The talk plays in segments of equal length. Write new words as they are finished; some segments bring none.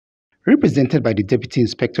Represented by the Deputy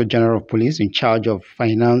Inspector General of Police in charge of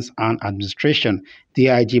Finance and Administration,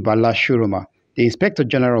 DIG Bala Shuruma, the Inspector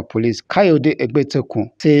General of Police, Kayode Egbetokun,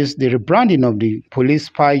 says the rebranding of the police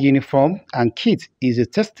spy uniform and kit is a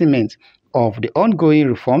testament of the ongoing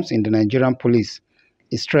reforms in the Nigerian police.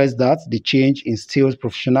 He stressed that the change instills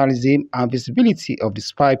professionalism and visibility of the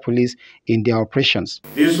spy police in their operations.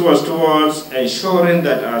 This was towards ensuring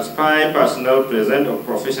that our spy personnel present a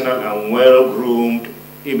professional and well-groomed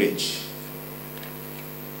image,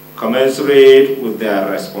 commensurate with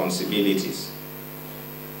their responsibilities.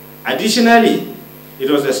 Additionally, it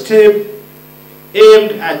was a step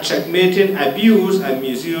aimed at checkmating abuse and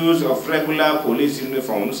misuse of regular police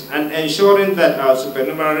uniforms and ensuring that our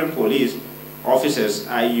supernumerary police officers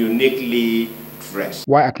are uniquely dressed.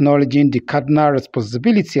 While acknowledging the cardinal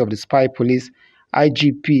responsibility of the spy police,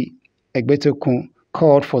 IGP Egbetokun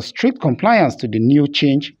called for strict compliance to the new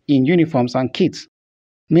change in uniforms and kits.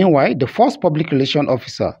 Meanwhile, the Force Public Relations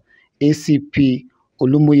Officer, ACP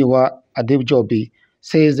Olumuyiwa Adejobi,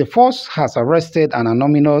 says the force has arrested an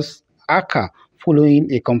anonymous hacker following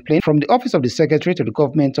a complaint from the Office of the Secretary to the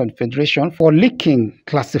Government of the Federation for leaking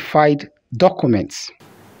classified documents.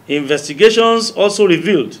 Investigations also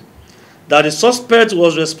revealed that the suspect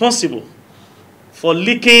was responsible for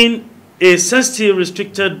leaking a sensitive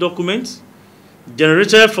restricted document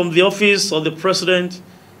generated from the Office of the President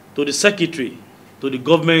to the Secretary to the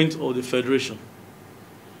Government of the Federation.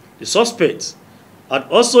 The suspect had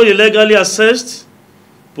also illegally accessed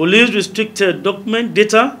police restricted document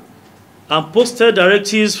data and posted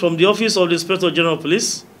directives from the Office of the Inspector General of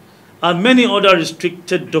Police and many other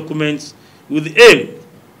restricted documents with the aim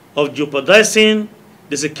of jeopardizing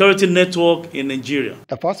the security network in Nigeria.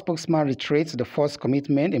 The force spokesman reiterates the force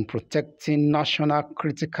commitment in protecting national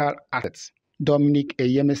critical assets. Dominic,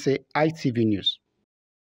 Eyemese, ITV News.